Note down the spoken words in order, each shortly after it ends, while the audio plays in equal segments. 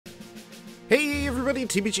everybody,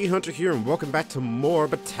 TBGhunter here, and welcome back to more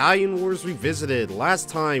Battalion Wars Revisited. Last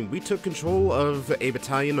time, we took control of a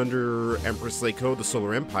battalion under Empress Leiko, the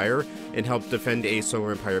Solar Empire, and helped defend a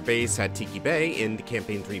Solar Empire base at Tiki Bay in the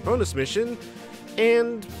Campaign 3 bonus mission.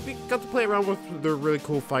 And we got to play around with their really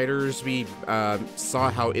cool fighters. We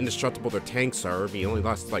saw how indestructible their tanks are. We only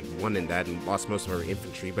lost like one in that and lost most of our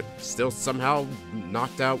infantry, but still somehow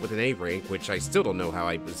knocked out with an A rank, which I still don't know how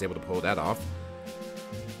I was able to pull that off.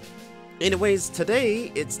 Anyways,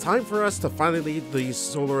 today, it's time for us to finally lead the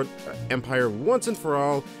Solar Empire once and for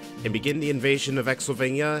all, and begin the invasion of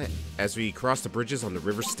Xylvaina as we cross the bridges on the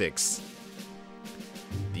River Styx.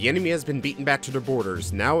 The enemy has been beaten back to their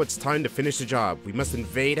borders. Now it's time to finish the job. We must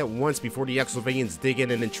invade at once before the Xylvainians dig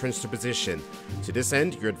in and entrench their position. To this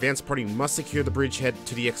end, your advance party must secure the bridgehead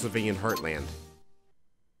to the Xylvainian heartland.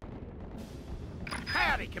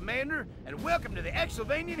 Howdy, Commander, and welcome to the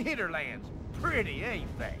Xylvainian hinterlands. Pretty,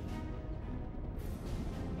 ain't they?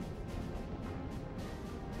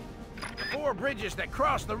 The 4 bridges that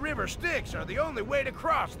cross the River Styx are the only way to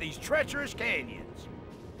cross these treacherous canyons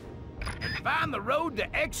and find the road to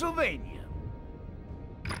Xylvaina.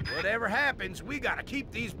 Whatever happens, we gotta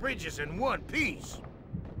keep these bridges in one piece.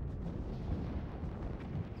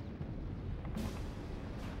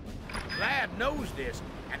 Vlad knows this,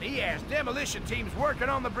 and he has demolition teams working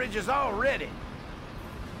on the bridges already.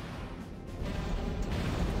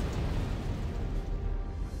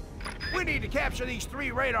 We need to capture these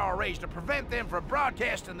 3 radar arrays to prevent them from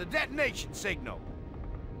broadcasting the detonation signal.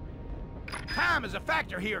 Time is a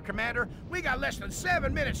factor here, Commander. We got less than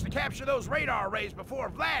 7 minutes to capture those radar arrays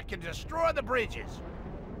before Vlad can destroy the bridges.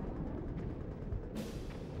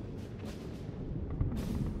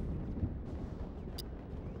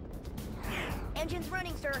 Engine's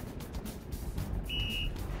running, sir.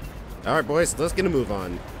 Alright boys, let's get a move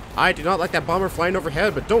on. I do not like that bomber flying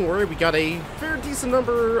overhead, but don't worry, we got a fair decent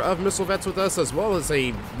number of missile vets with us, as well as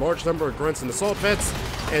a large number of grunts and assault vets,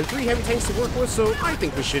 and 3 heavy tanks to work with, so I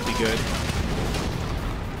think we should be good.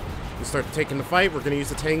 We start taking the fight. We're going to use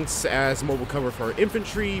the tanks as mobile cover for our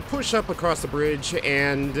infantry, push up across the bridge,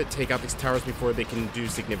 and take out these towers before they can do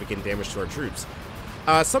significant damage to our troops.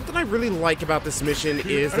 Something I really like about this mission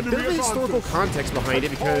is the bit of historical context behind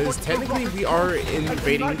it, because technically we are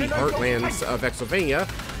invading the heartlands of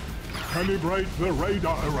Xylvaina. Calibrate the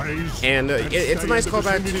radar arrays. And it's a nice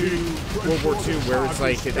callback to World War II, where it's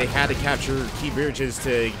like they had to capture key bridges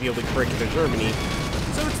to be able to break into Germany.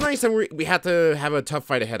 So it's nice that we had to have a tough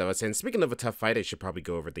fight ahead of us. And speaking of a tough fight, I should probably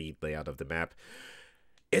go over the layout of the map.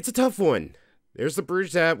 It's a tough one. There's the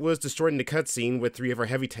bridge that was destroyed in the cutscene with 3 of our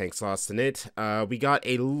heavy tanks lost in it. We got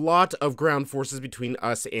a lot of ground forces between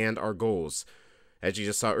us and our goals. As you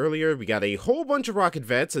just saw earlier, we got a whole bunch of rocket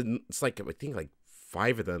vets, and it's like, I think like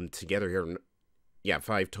 5 of them together here. Yeah,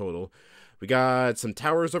 5 total. We got some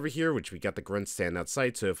towers over here, which we got the grunts stand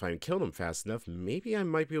outside, so if I kill them fast enough, maybe I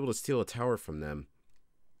might be able to steal a tower from them.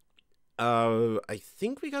 I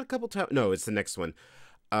think we got a couple towers. No, it's the next one.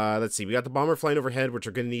 Let's see, we got the bomber flying overhead, which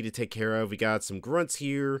we're going to need to take care of. We got some grunts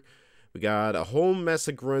here. We got a whole mess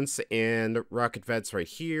of grunts and rocket vets right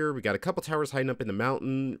here. We got a couple towers hiding up in the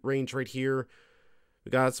mountain range right here. We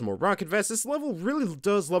got some more rocket vets. This level really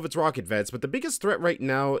does love its rocket vets, but the biggest threat right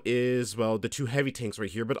now is, well, the 2 heavy tanks right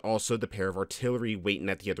here, but also the pair of artillery waiting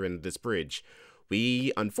at the other end of this bridge.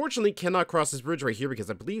 We, unfortunately, cannot cross this bridge right here because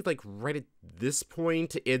I believe, like, right at this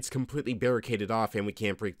point, it's completely barricaded off and we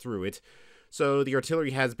can't break through it. So the artillery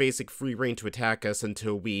has basic free reign to attack us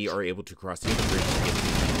until we are able to cross the other bridge to get to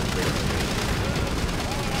the radar.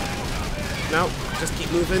 Now, just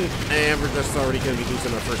keep moving, and we're just already going to be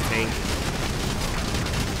losing our first tank.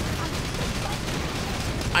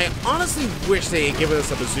 I honestly wish they had given us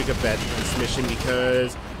a bazooka vet for this mission,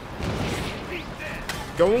 because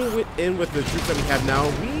going in with the troops that we have now,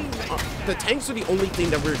 the tanks are the only thing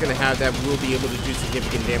that we're going to have that will be able to do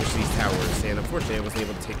significant damage to these towers. And unfortunately, I wasn't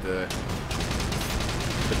able to take the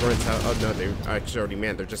grunts out. Oh no, they're actually already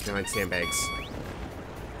manned. They're just behind sandbags.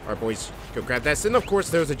 Alright, boys, go grab that. And of course,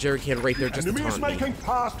 there's a jerry can right there just to taunt me. Enemy is making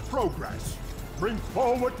fast progress. Bring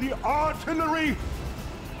forward the artillery.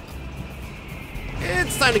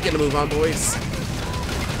 It's time to get a move on, boys.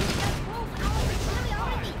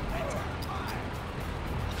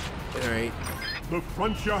 Alright. The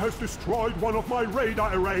Frontier has destroyed one of my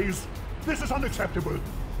radar arrays. This is unacceptable.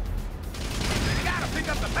 We gotta pick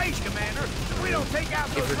up the base, Commander. If we don't take out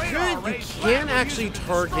those radar arrays, you can actually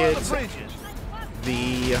target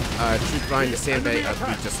the troop behind the sandbag.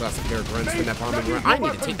 We just lost a pair of grunts from that bombing run. I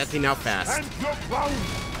need to take that thing out fast.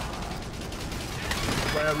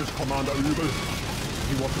 Where is Commander Übel?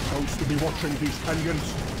 He was supposed to be watching these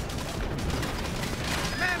canyons.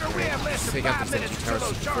 Commander, we have Let's take out those empty towers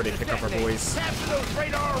before they pick up our boys. Capture those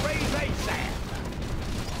radar arrays ASAP.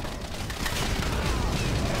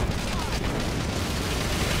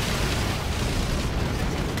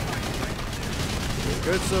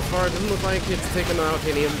 Good so far. Doesn't look like it's taken out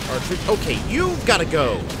any of our troops. Okay, you gotta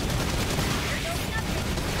go.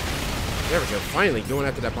 There we go. Finally, going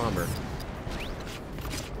after that bomber.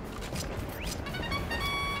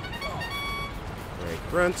 Alright,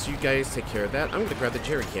 grunts, you guys take care of that. I'm gonna grab the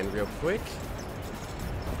jerry can real quick.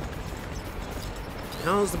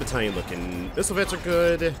 How's the battalion looking? Missile vets are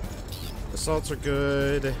good. Assaults are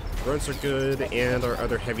good. Grunts are good. And our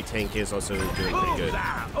other heavy tank is also doing pretty good.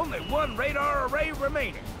 Only one radar array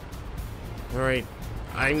remaining. Alright.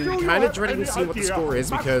 I'm kind of dreading to see what the score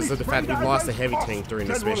is because of the fact that we lost a heavy tank during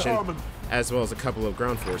this mission, as well as a couple of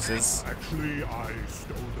ground forces. Actually, I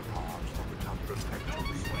stole the parts from the Templars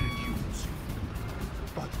factory when used.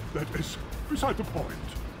 But that is beside the point.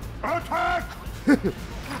 Attack!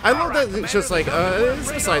 I love that it's just like,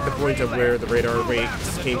 it's beside the point of where the radar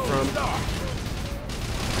arrays came from.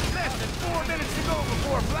 Less than 4 minutes to go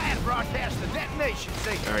before Vlad broadcasts the detonation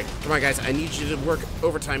signal. Alright, come on guys, I need you to work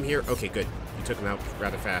overtime here. Okay, good. You took him out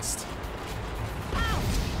rather fast.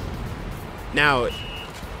 Now,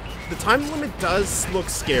 the time limit does look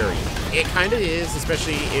scary. It kind of is,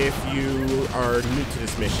 especially if you are new to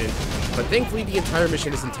this mission. But thankfully, the entire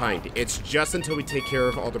mission isn't timed. It's just until we take care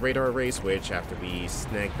of all the radar arrays, which after we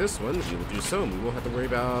snag this one, we will do so, and we won't have to worry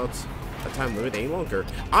about a time limit any longer.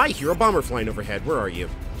 I hear a bomber flying overhead. Where are you?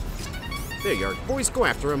 There you are. Boys, go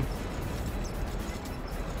after him.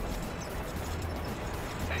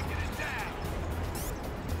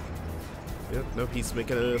 Yep, nope, he's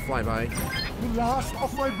making a flyby. The last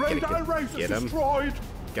of my radar arrays is destroyed!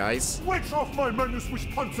 Guys. Which of my men is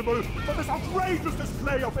responsible for this outrageous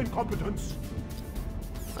display of incompetence?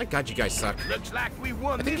 My God, you guys suck. Looks like we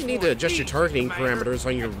won. I think you need to adjust your targeting parameters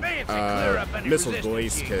on your missiles,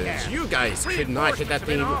 boys, because you guys could not hit that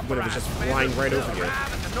thing when it was just flying right over you.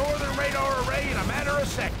 The northern radar array in a matter of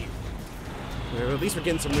seconds. Well, at least we're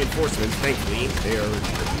getting some reinforcements, thankfully. They are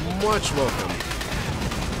much welcome.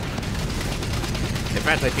 In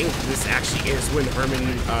fact, I think this actually is when Herman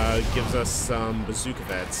gives us some bazooka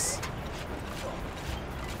vets.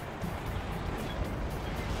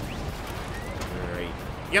 Alright.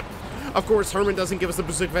 Yep. Of course, Herman doesn't give us the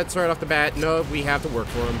bazooka vets right off the bat. No, we have to work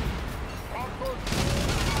for him.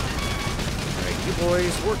 Alright, you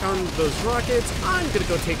boys, work on those rockets. I'm gonna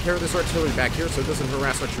go take care of this artillery back here so it doesn't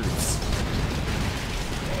harass our troops.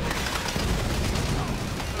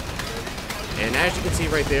 And as you can see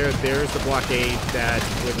right there, there's the blockade that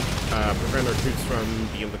would prevent our troops from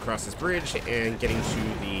being able to cross this bridge and getting to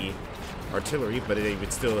the artillery, but they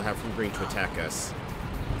would still have free reign to attack us.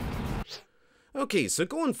 Okay, so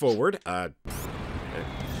going forward,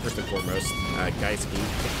 first and foremost, guys, can you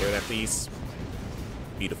take care of that, please?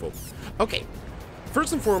 Beautiful. Okay,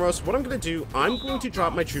 first and foremost, what I'm going to do, I'm going to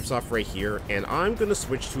drop my troops off right here, and I'm going to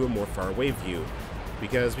switch to a more faraway view,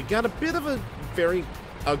 because we got a bit of a very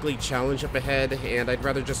ugly challenge up ahead, and I'd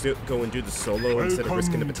rather just go and do the solo instead of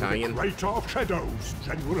risking the battalion. Welcome to the Crater of Shadows,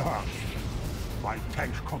 General Hurst. My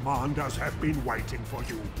tank commanders have been waiting for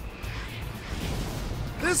you.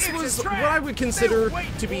 This was what I would consider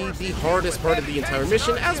to be the hardest part of the entire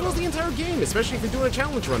mission, as well as the entire game, especially if you're doing a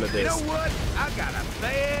challenge run of this. You know what? I got a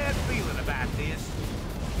bad feeling about this.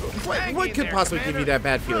 What could possibly give you that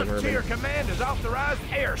bad feeling, Herman? Frontier Command has authorized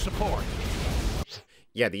air support.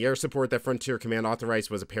 Yeah, the air support that Frontier Command authorized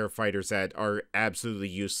was a pair of fighters that are absolutely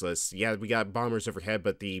useless. Yeah, we got bombers overhead,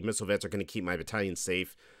 but the missile vets are going to keep my battalion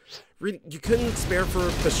safe. You couldn't spare for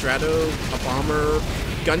Pastrato, a bomber,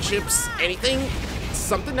 gunships, anything?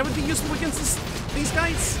 Something that would be useful against these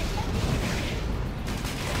guys?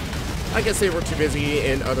 I guess they were too busy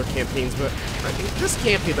in other campaigns, but I think this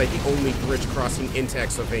can't be like the only bridge crossing into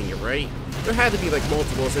Xylvaina, right? There had to be like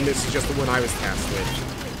multiples, and this is just the one I was tasked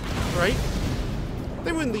with, right?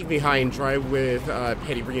 They wouldn't leave me high and dry with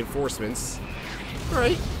petty reinforcements,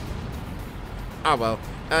 right? Ah, well.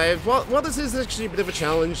 Well, this is actually a bit of a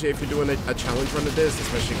challenge if you're doing a challenge run of this,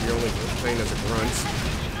 especially if you're only playing as a grunt.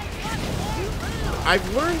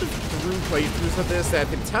 I've learned through playthroughs of this that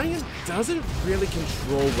the battalion doesn't really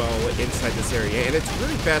control well inside this area, and it's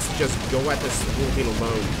really best to just go at this whole thing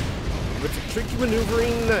alone. With tricky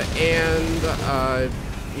maneuvering and,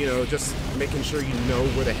 you know, just making sure you know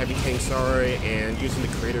where the heavy tanks are and using the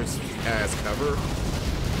craters as cover,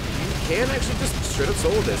 you can actually just straight up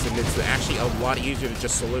solo this, and it's actually a lot easier to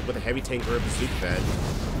just solo it with a heavy tank or a bazooka vet.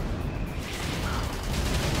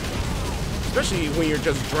 Especially when you're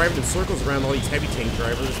just driving in circles around all these heavy tank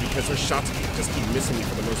drivers because their shots just keep missing me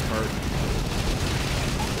for the most part.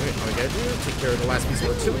 all we gotta do, take care of the last piece of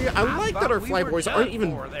artillery. I like that our flyboys aren't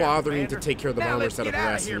even bothering to take care of the bombers that are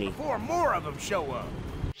harassing me. Before more of them show up.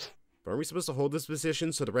 But are we supposed to hold this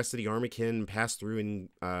position so the rest of the army can pass through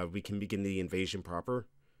and we can begin the invasion proper?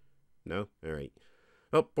 No? Alright.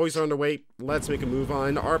 Well, boys are on their way. Let's make a move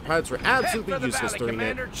on. Our pilots were absolutely useless during that.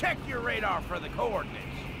 Commander, check your radar for the coordinates.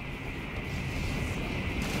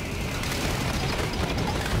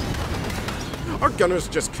 Our gunners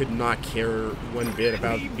just could not care one bit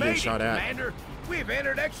about being shot at. Commander. We've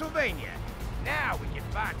entered Xylvaina. Now we can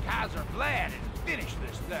find Kaiser Vlad and finish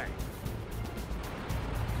this thing.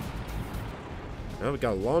 Well, we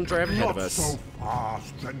got a long drive ahead of us. Not so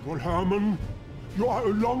fast, General Herman. You are a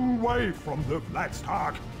long way from the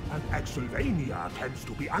Vladstag, and Xylvaina tends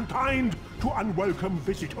to be unkind to unwelcome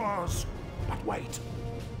visitors. But wait.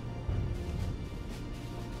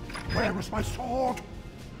 Where is my sword?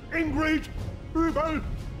 Ingrid! Übel!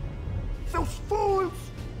 Those fools!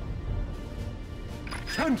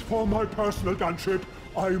 Send for my personal gunship.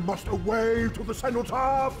 I must away to the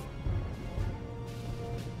cenotaph.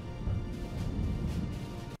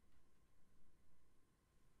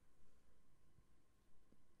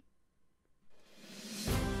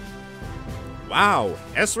 Wow,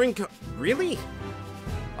 S-Ring, really?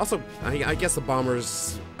 Also, I guess the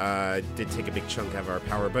bombers did take a big chunk of our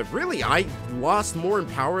power, but really, I lost more in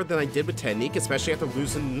power than I did with technique, especially after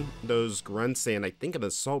losing those grunts and I think an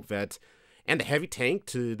assault vet and a heavy tank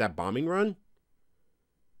to that bombing run.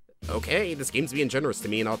 Okay, this game's being generous to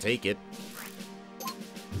me and I'll take it.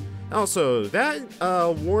 Also, that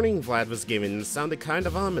warning Vlad was given sounded kind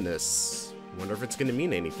of ominous. Wonder if it's gonna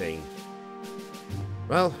mean anything.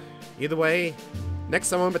 Well, either way, next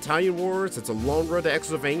time on Battalion Wars, it's a long road to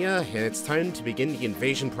Xylvaina, and it's time to begin the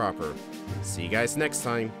invasion proper. See you guys next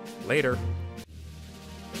time. Later.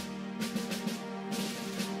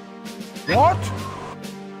 What?